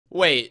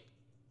Wait,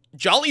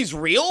 Jolly's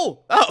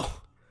real?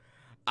 Oh,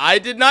 I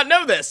did not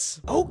know this.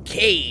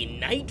 Okay,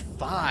 night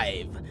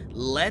 5.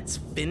 Let's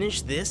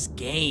finish this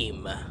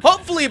game.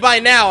 Hopefully by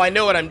now I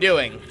know what I'm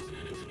doing.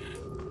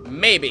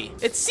 Maybe.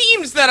 It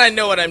seems that I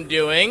know what I'm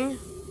doing.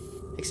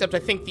 Except I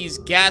think these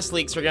gas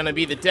leaks are gonna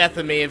be the death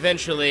of me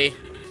eventually.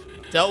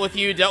 Dealt with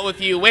you, dealt with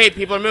you. Wait,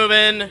 people are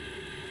moving.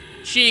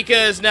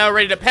 Chica is now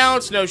ready to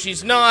pounce. No,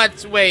 she's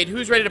not. Wait,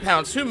 who's ready to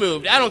pounce? Who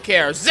moved? I don't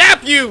care.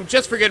 Zap you!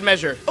 Just for good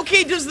measure.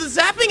 Okay, does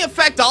the zapping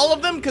affect all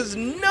of them? Because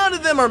none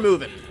of them are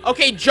moving.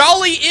 Okay,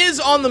 Jolly is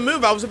on the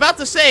move. I was about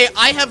to say,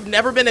 I have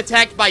never been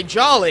attacked by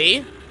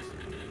Jolly.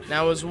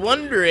 Now, I was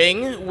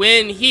wondering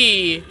when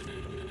he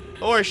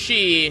or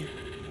she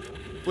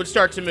would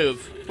start to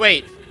move.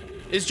 Wait,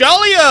 is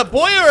Jolly a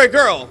boy or a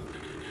girl?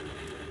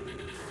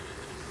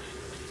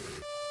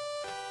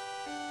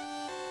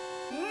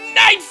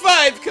 Night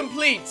 5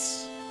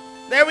 completes!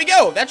 There we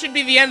go. That should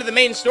be the end of the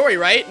main story,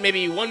 right?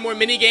 Maybe one more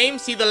minigame,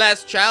 see the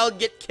last child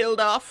get killed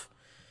off?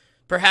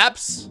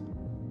 Perhaps?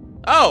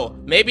 Oh,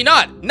 maybe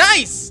not.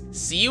 Nice!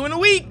 See you in a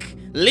week,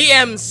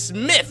 Liam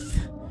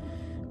Smith.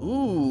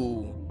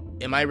 Ooh,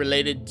 am I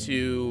related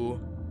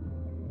to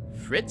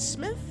Fritz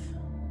Smith?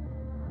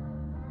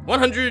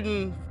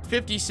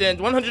 150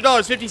 cents,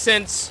 $100, 50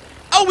 cents.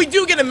 Oh, we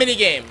do get a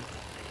minigame.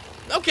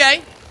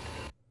 Okay.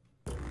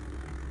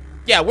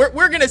 Yeah,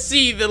 we're gonna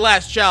see the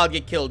last child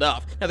get killed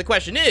off. Now the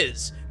question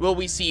is, will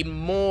we see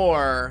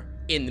more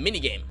in the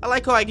minigame? I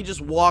like how I can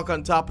just walk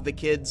on top of the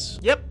kids.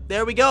 Yep,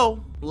 there we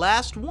go.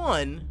 Last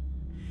one.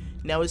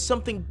 Now is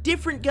something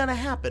different gonna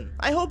happen?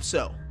 I hope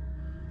so.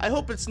 I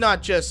hope it's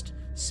not just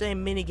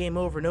same minigame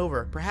over and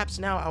over. Perhaps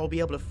now I will be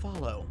able to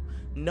follow.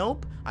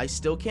 Nope, I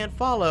still can't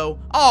follow.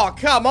 Oh,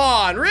 come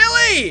on,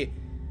 really?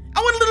 I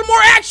want a little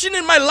more action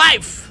in my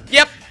life.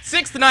 Yep,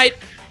 6th night.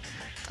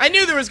 I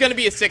knew there was gonna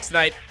be a 6th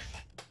night.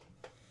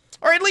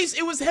 Or at least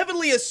it was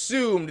heavily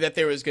assumed that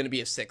there was going to be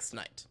a 6th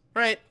night,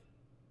 right?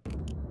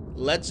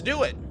 Let's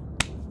do it.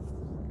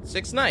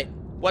 6th night.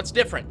 What's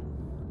different?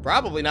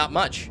 Probably not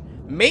much.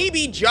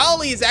 Maybe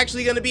Jolly is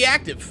actually going to be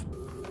active.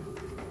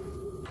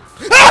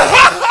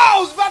 I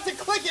was about to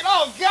click it.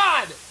 Oh,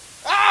 God.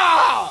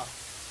 Ah!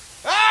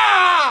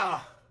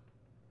 Ah!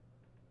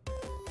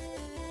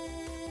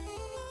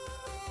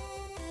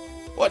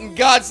 What in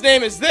God's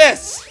name is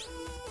this?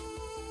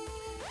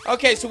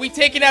 Okay, so we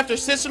taking after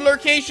sister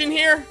location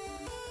here?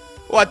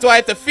 What, do I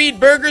have to feed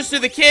burgers to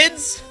the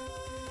kids?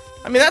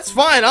 I mean, that's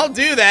fine. I'll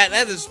do that.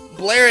 That is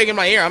blaring in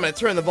my ear. I'm going to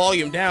turn the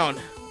volume down.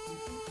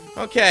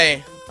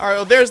 Okay. Alright,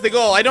 well, there's the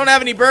goal. I don't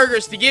have any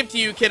burgers to give to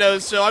you,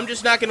 kiddos, so I'm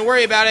just not going to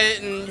worry about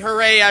it. And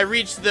hooray, I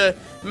reached the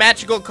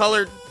magical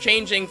color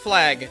changing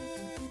flag.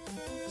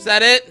 Is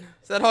that it?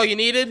 Is that all you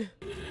needed?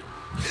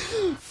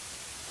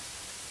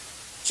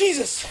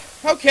 Jesus.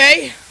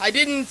 Okay. I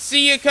didn't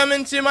see you come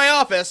into my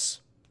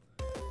office.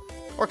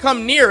 Or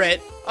come near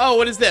it. Oh,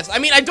 what is this? I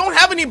mean, I don't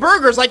have any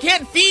burgers. I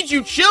can't feed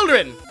you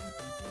children.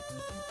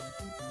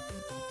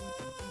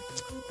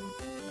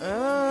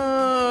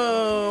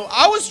 Oh,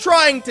 I was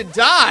trying to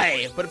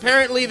die, but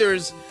apparently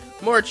there's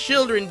more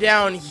children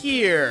down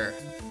here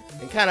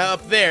and kind of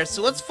up there.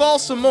 So let's fall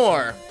some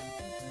more.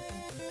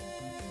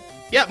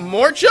 Yep,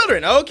 more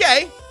children.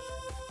 Okay.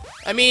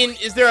 I mean,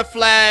 is there a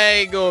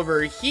flag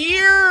over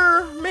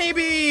here?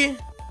 Maybe?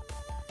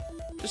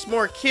 Just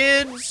more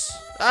kids?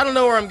 I don't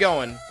know where I'm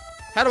going.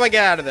 How do I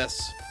get out of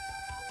this?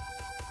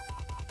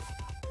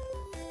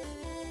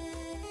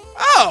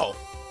 Oh!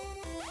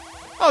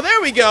 Oh,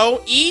 there we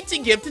go. E to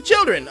give to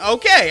children.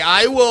 Okay,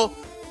 I will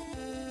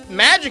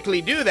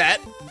magically do that.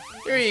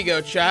 Here you go,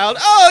 child.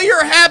 Oh,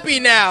 you're happy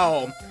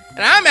now. And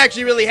I'm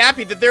actually really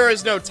happy that there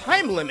is no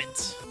time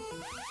limit.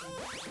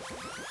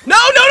 No,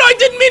 I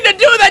didn't mean to do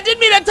that. I didn't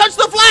mean to touch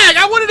the flag.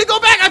 I wanted to go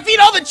back and feed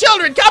all the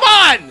children. Come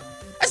on.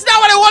 That's not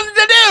what I wanted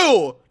to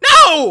do.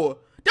 No.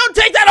 Don't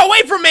take that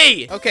away from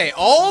me! Okay,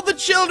 all the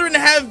children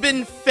have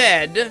been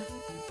fed.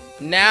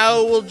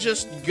 Now we'll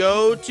just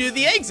go to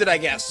the exit, I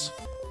guess.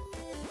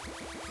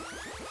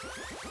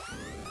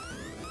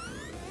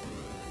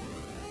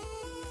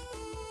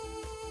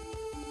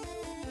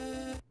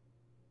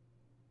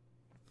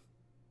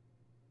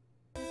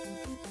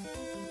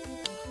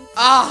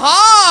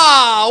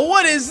 Aha!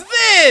 What is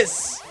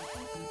this?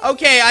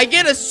 Okay, I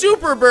get a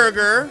super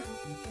burger.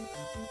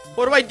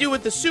 What do I do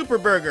with the super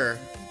burger?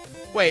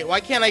 Wait, why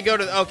can't I go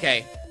to...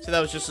 Okay, so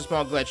that was just a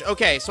small glitch.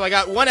 Okay, so I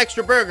got one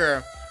extra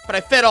burger, but I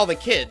fed all the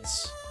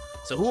kids.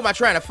 So who am I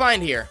trying to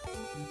find here?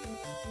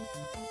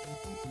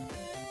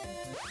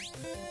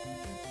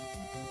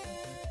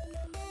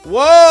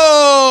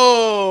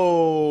 Whoa!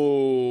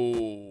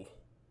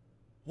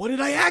 What did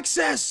I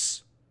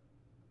access?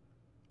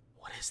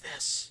 What is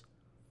this?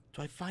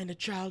 Do I find a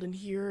child in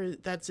here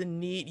that's in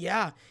need?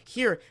 Yeah,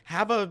 here,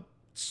 have a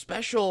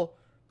special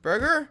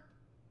burger?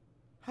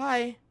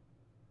 Hi.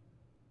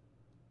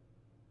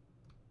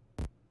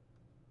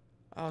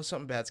 Oh,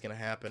 something bad's gonna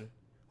happen.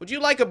 Would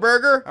you like a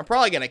burger? I'm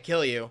probably gonna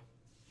kill you.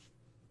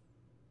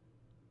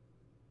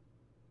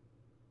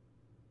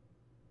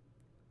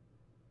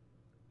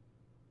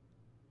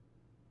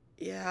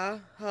 Yeah, Yeah,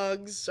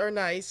 hugs are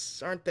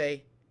nice, aren't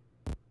they?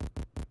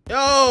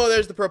 Oh,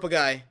 there's the purple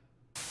guy.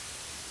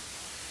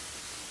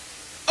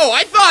 Oh,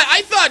 I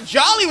thought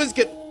Jolly was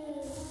good.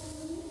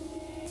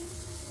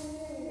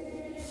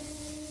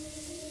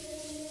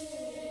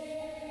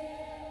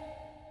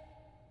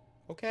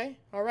 Okay,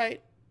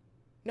 alright.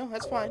 No,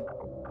 that's fine.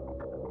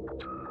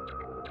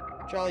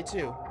 Jolly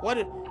too. What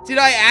did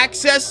I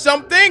access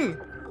something?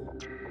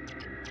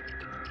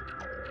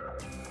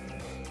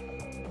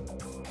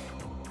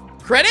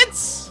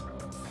 Credits?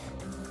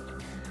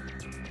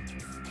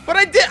 But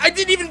I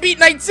didn't even beat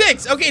Night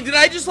 6. Okay, did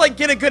I just like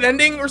get a good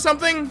ending or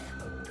something?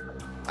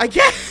 I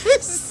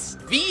guess.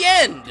 The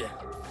end.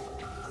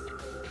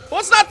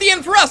 Well, it's not the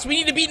end for us. We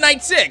need to beat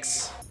Night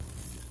 6.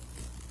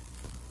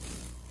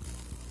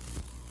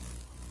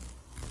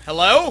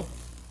 Hello?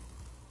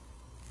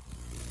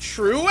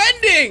 True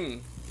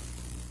ending.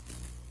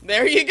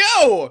 There you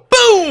go.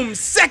 Boom!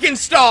 Second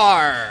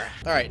star.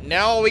 All right,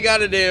 now all we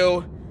gotta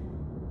do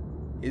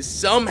is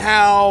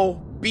somehow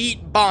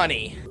beat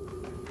Bonnie.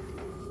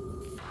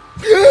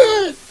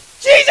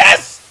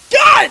 Jesus!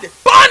 God!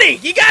 Bonnie!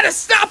 You gotta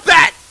stop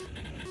that!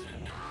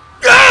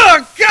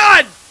 Oh,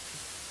 God!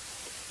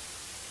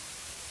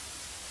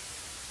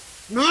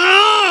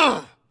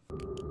 Ugh!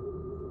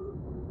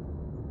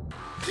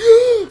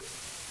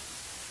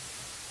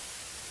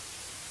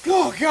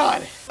 Oh,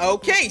 God.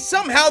 Okay,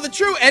 somehow the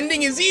true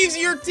ending is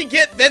easier to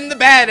get than the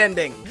bad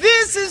ending.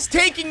 This is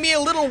taking me a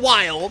little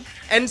while,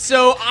 and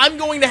so I'm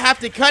going to have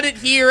to cut it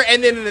here,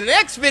 and then in the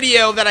next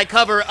video that I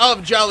cover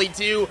of Jolly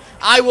 2,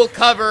 I will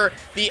cover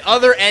the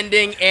other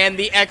ending and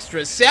the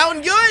extras.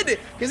 Sound good?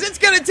 Because it's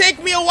going to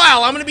take me a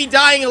while. I'm going to be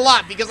dying a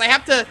lot because I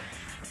have to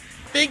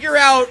figure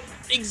out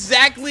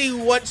exactly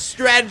what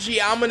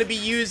strategy I'm going to be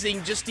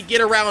using just to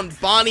get around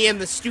Bonnie and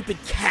the stupid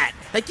cat.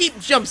 They keep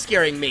jump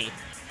scaring me.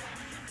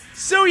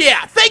 So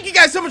yeah, thank you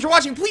guys so much for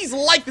watching. Please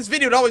like this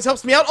video, it always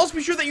helps me out. Also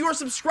be sure that you are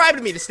subscribed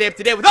to me to stay up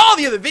to date with all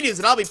the other videos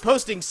that I'll be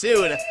posting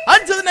soon.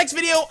 Until the next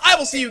video, I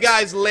will see you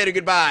guys later.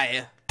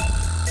 Goodbye.